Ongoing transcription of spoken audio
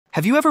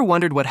Have you ever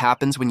wondered what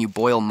happens when you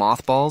boil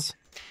mothballs?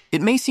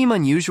 It may seem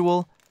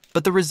unusual,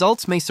 but the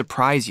results may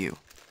surprise you.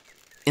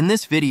 In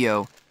this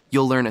video,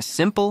 you'll learn a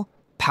simple,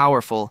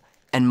 powerful,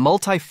 and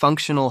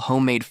multifunctional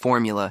homemade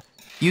formula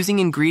using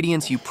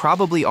ingredients you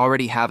probably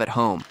already have at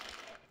home.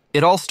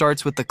 It all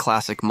starts with the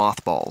classic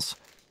mothballs.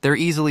 They're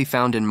easily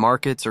found in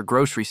markets or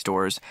grocery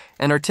stores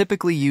and are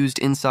typically used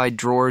inside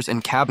drawers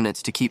and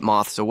cabinets to keep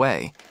moths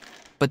away.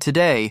 But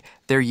today,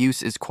 their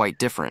use is quite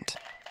different.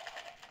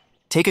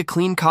 Take a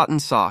clean cotton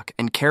sock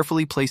and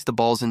carefully place the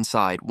balls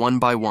inside one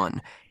by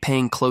one,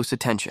 paying close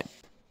attention.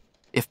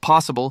 If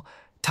possible,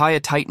 tie a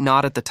tight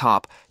knot at the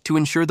top to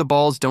ensure the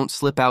balls don't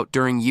slip out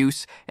during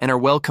use and are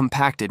well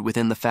compacted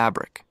within the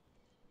fabric.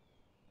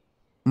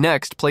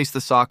 Next, place the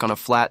sock on a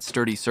flat,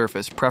 sturdy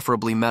surface,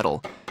 preferably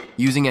metal.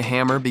 Using a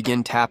hammer,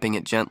 begin tapping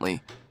it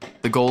gently.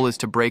 The goal is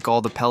to break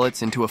all the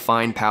pellets into a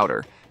fine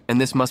powder,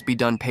 and this must be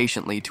done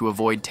patiently to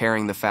avoid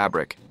tearing the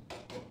fabric.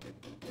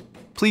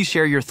 Please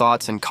share your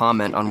thoughts and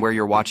comment on where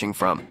you're watching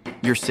from,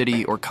 your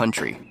city or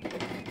country.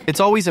 It's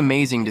always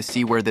amazing to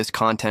see where this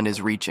content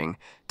is reaching,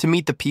 to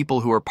meet the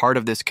people who are part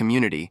of this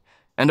community,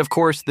 and of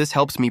course, this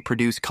helps me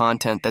produce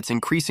content that's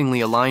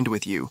increasingly aligned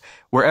with you,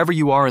 wherever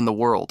you are in the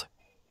world.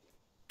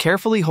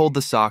 Carefully hold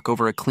the sock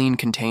over a clean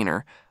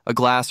container, a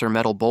glass or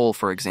metal bowl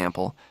for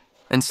example,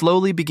 and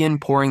slowly begin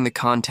pouring the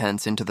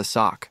contents into the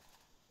sock.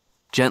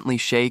 Gently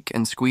shake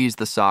and squeeze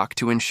the sock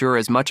to ensure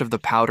as much of the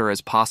powder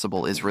as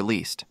possible is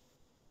released.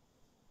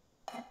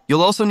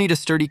 You'll also need a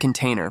sturdy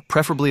container,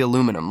 preferably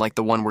aluminum like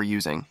the one we're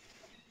using.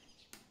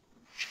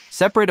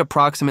 Separate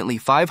approximately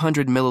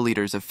 500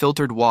 milliliters of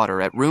filtered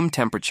water at room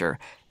temperature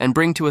and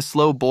bring to a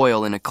slow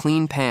boil in a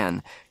clean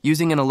pan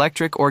using an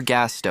electric or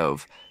gas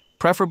stove,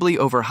 preferably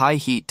over high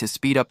heat to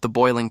speed up the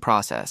boiling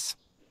process.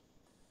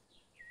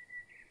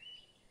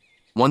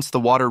 Once the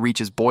water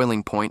reaches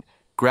boiling point,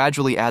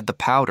 gradually add the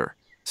powder,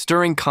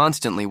 stirring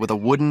constantly with a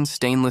wooden,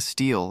 stainless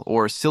steel,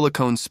 or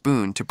silicone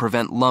spoon to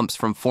prevent lumps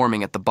from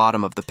forming at the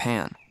bottom of the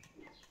pan.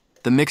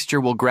 The mixture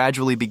will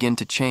gradually begin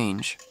to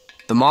change,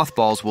 the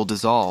mothballs will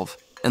dissolve,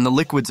 and the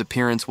liquid's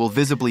appearance will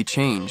visibly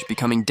change,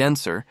 becoming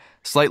denser,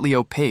 slightly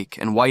opaque,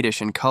 and whitish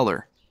in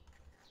color.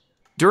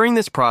 During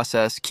this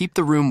process, keep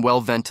the room well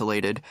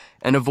ventilated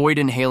and avoid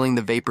inhaling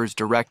the vapors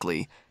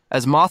directly,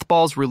 as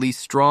mothballs release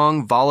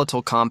strong,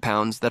 volatile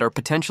compounds that are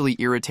potentially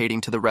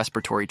irritating to the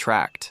respiratory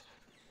tract.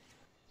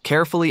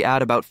 Carefully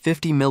add about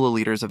 50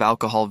 milliliters of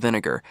alcohol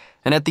vinegar,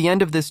 and at the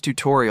end of this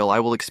tutorial I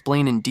will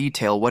explain in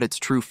detail what its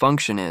true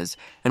function is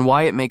and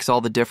why it makes all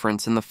the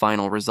difference in the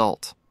final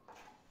result.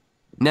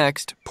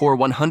 Next, pour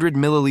 100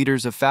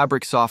 milliliters of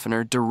fabric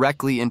softener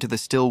directly into the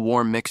still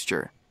warm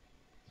mixture.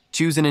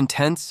 Choose an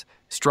intense,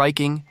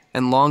 striking,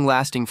 and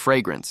long-lasting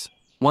fragrance,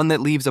 one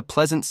that leaves a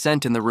pleasant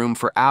scent in the room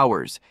for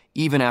hours,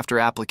 even after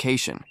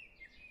application.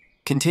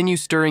 Continue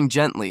stirring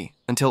gently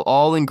until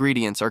all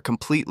ingredients are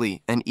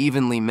completely and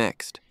evenly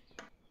mixed.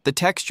 The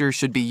texture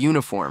should be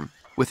uniform,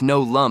 with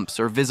no lumps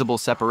or visible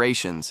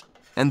separations,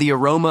 and the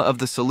aroma of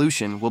the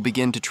solution will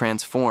begin to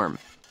transform,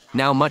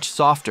 now much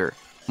softer,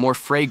 more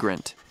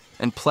fragrant,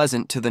 and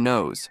pleasant to the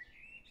nose.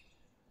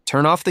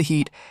 Turn off the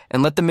heat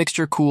and let the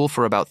mixture cool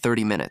for about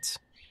 30 minutes.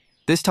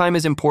 This time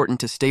is important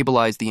to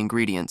stabilize the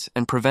ingredients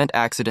and prevent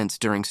accidents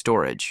during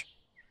storage.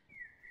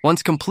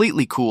 Once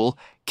completely cool,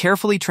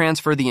 carefully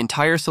transfer the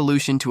entire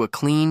solution to a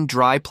clean,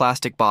 dry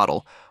plastic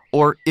bottle,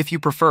 or, if you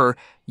prefer,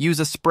 use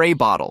a spray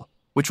bottle,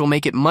 which will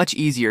make it much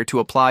easier to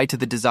apply to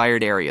the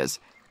desired areas.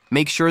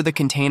 Make sure the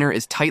container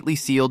is tightly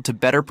sealed to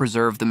better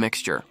preserve the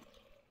mixture.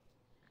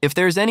 If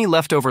there's any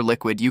leftover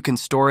liquid, you can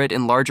store it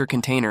in larger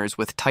containers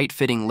with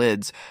tight-fitting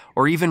lids,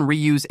 or even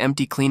reuse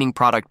empty cleaning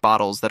product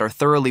bottles that are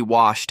thoroughly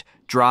washed,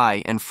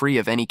 dry, and free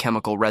of any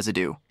chemical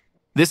residue.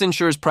 This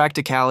ensures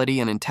practicality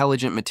and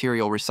intelligent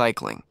material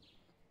recycling.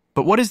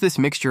 But what is this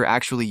mixture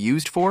actually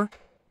used for?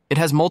 It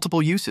has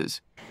multiple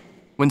uses.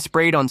 When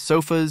sprayed on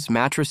sofas,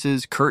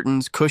 mattresses,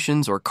 curtains,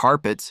 cushions, or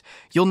carpets,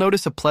 you'll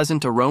notice a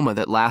pleasant aroma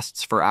that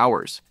lasts for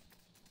hours.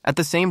 At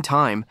the same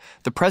time,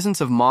 the presence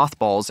of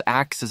mothballs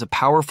acts as a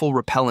powerful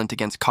repellent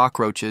against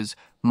cockroaches,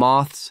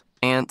 moths,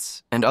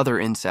 ants, and other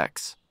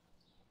insects.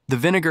 The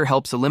vinegar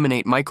helps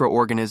eliminate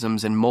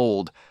microorganisms and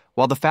mold,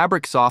 while the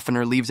fabric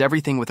softener leaves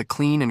everything with a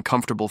clean and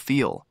comfortable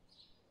feel.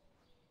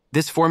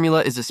 This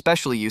formula is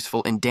especially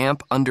useful in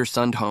damp,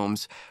 undersunned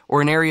homes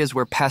or in areas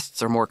where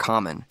pests are more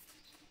common.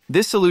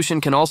 This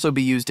solution can also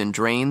be used in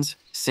drains,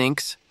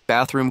 sinks,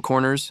 bathroom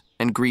corners,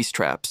 and grease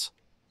traps.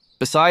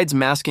 Besides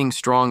masking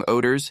strong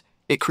odors,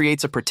 it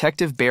creates a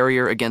protective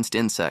barrier against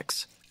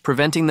insects,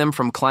 preventing them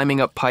from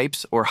climbing up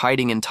pipes or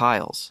hiding in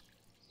tiles.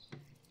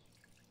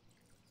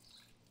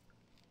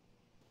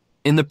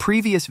 In the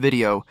previous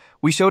video,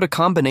 we showed a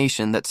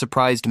combination that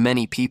surprised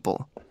many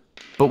people.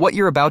 But what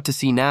you're about to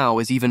see now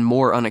is even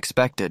more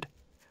unexpected.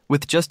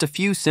 With just a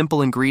few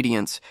simple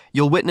ingredients,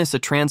 you'll witness a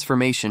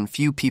transformation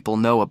few people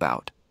know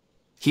about.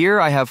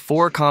 Here I have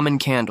 4 common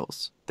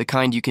candles, the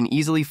kind you can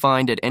easily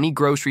find at any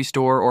grocery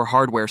store or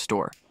hardware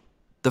store.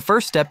 The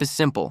first step is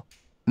simple.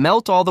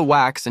 Melt all the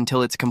wax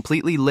until it's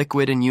completely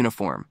liquid and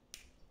uniform.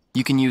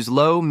 You can use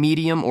low,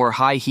 medium, or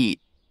high heat.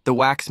 The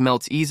wax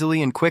melts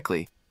easily and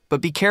quickly,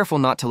 but be careful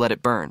not to let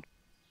it burn.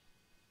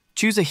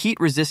 Choose a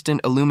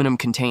heat-resistant aluminum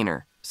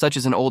container, such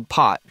as an old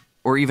pot,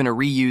 or even a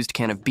reused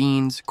can of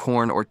beans,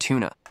 corn, or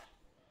tuna.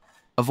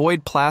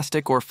 Avoid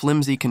plastic or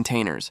flimsy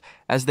containers,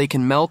 as they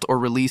can melt or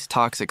release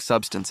toxic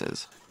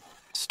substances.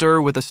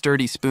 Stir with a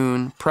sturdy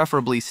spoon,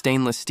 preferably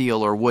stainless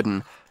steel or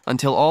wooden,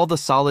 until all the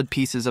solid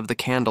pieces of the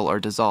candle are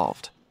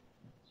dissolved.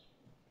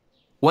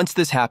 Once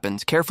this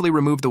happens, carefully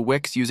remove the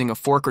wicks using a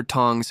fork or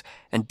tongs,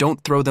 and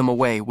don't throw them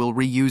away, we'll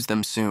reuse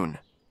them soon.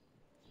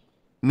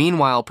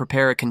 Meanwhile,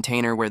 prepare a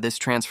container where this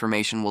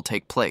transformation will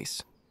take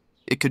place.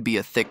 It could be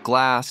a thick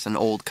glass, an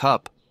old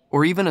cup,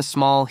 or even a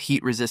small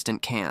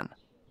heat-resistant can.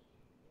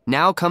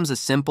 Now comes a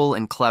simple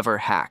and clever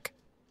hack.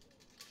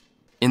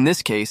 In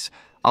this case,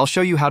 I'll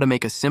show you how to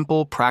make a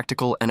simple,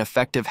 practical, and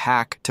effective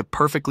hack to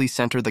perfectly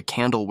center the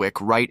candle wick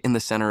right in the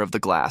center of the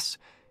glass,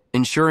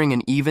 ensuring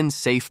an even,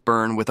 safe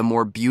burn with a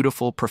more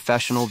beautiful,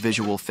 professional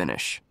visual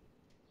finish.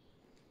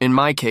 In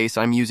my case,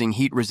 I'm using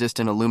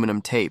heat-resistant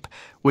aluminum tape,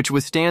 which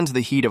withstands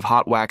the heat of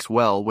hot wax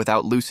well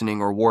without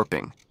loosening or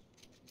warping.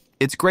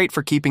 It's great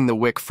for keeping the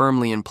wick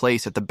firmly in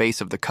place at the base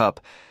of the cup,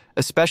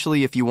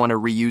 especially if you want to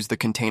reuse the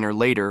container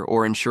later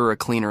or ensure a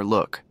cleaner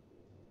look.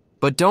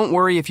 But don't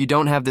worry if you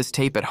don't have this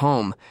tape at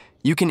home.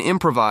 You can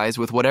improvise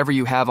with whatever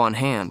you have on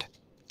hand.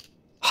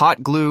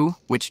 Hot glue,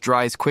 which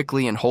dries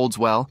quickly and holds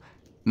well,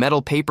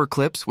 metal paper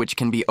clips, which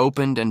can be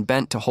opened and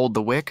bent to hold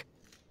the wick,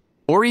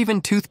 or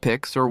even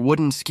toothpicks or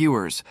wooden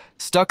skewers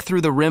stuck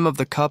through the rim of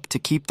the cup to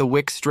keep the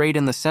wick straight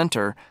in the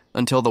center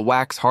until the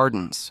wax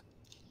hardens.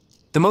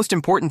 The most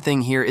important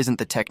thing here isn't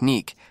the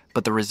technique,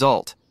 but the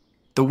result.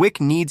 The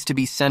wick needs to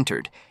be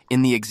centered,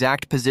 in the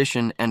exact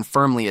position and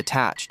firmly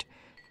attached.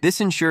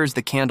 This ensures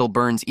the candle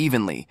burns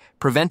evenly,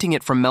 preventing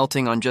it from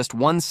melting on just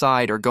one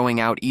side or going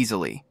out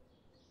easily.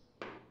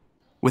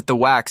 With the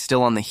wax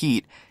still on the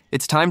heat,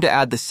 it's time to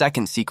add the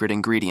second secret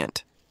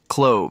ingredient,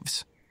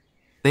 cloves.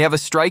 They have a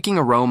striking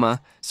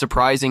aroma,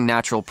 surprising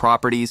natural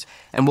properties,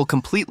 and will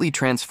completely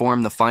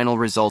transform the final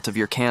result of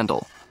your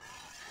candle.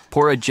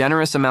 Pour a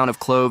generous amount of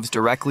cloves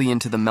directly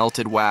into the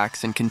melted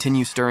wax and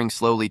continue stirring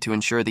slowly to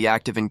ensure the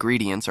active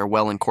ingredients are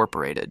well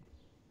incorporated.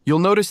 You'll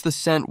notice the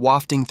scent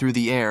wafting through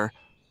the air.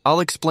 I'll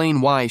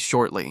explain why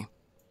shortly.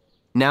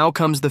 Now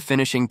comes the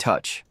finishing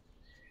touch.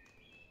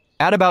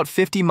 Add about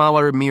 50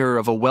 ml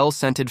of a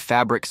well-scented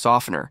fabric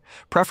softener,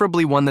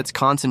 preferably one that's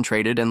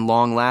concentrated and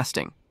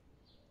long-lasting.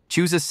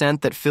 Choose a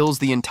scent that fills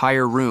the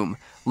entire room,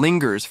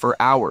 lingers for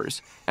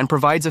hours, and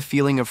provides a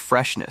feeling of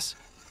freshness.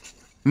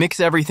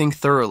 Mix everything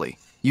thoroughly,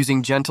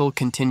 using gentle,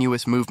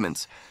 continuous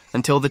movements,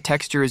 until the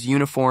texture is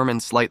uniform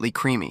and slightly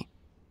creamy.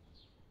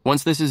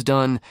 Once this is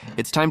done,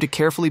 it's time to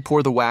carefully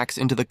pour the wax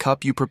into the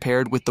cup you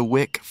prepared with the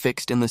wick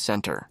fixed in the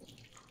center.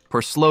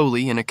 Pour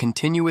slowly in a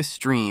continuous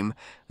stream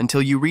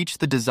until you reach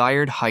the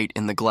desired height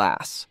in the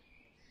glass.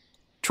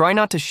 Try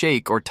not to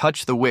shake or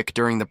touch the wick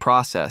during the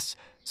process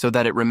so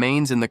that it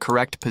remains in the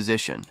correct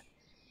position.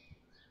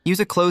 Use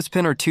a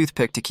clothespin or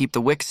toothpick to keep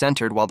the wick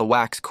centered while the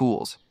wax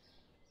cools.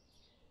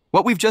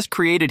 What we've just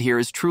created here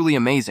is truly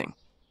amazing.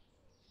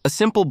 A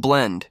simple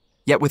blend,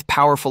 yet with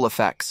powerful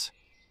effects.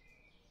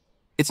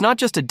 It's not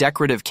just a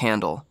decorative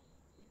candle.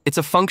 It's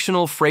a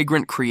functional,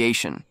 fragrant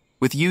creation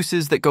with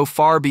uses that go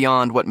far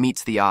beyond what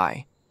meets the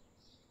eye.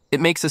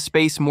 It makes a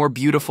space more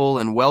beautiful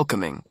and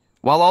welcoming,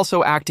 while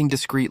also acting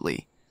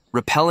discreetly,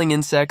 repelling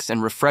insects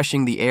and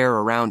refreshing the air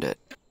around it.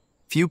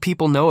 Few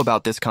people know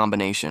about this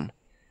combination,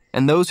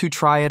 and those who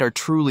try it are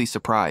truly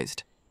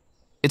surprised.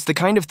 It's the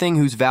kind of thing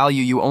whose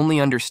value you only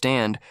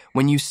understand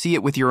when you see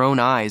it with your own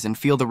eyes and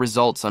feel the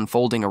results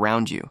unfolding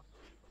around you.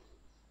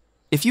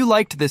 If you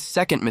liked this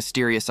second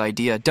mysterious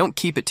idea, don't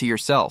keep it to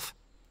yourself.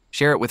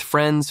 Share it with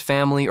friends,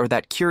 family, or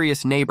that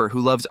curious neighbor who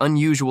loves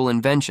unusual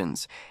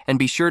inventions, and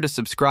be sure to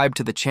subscribe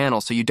to the channel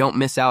so you don't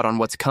miss out on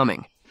what's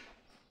coming.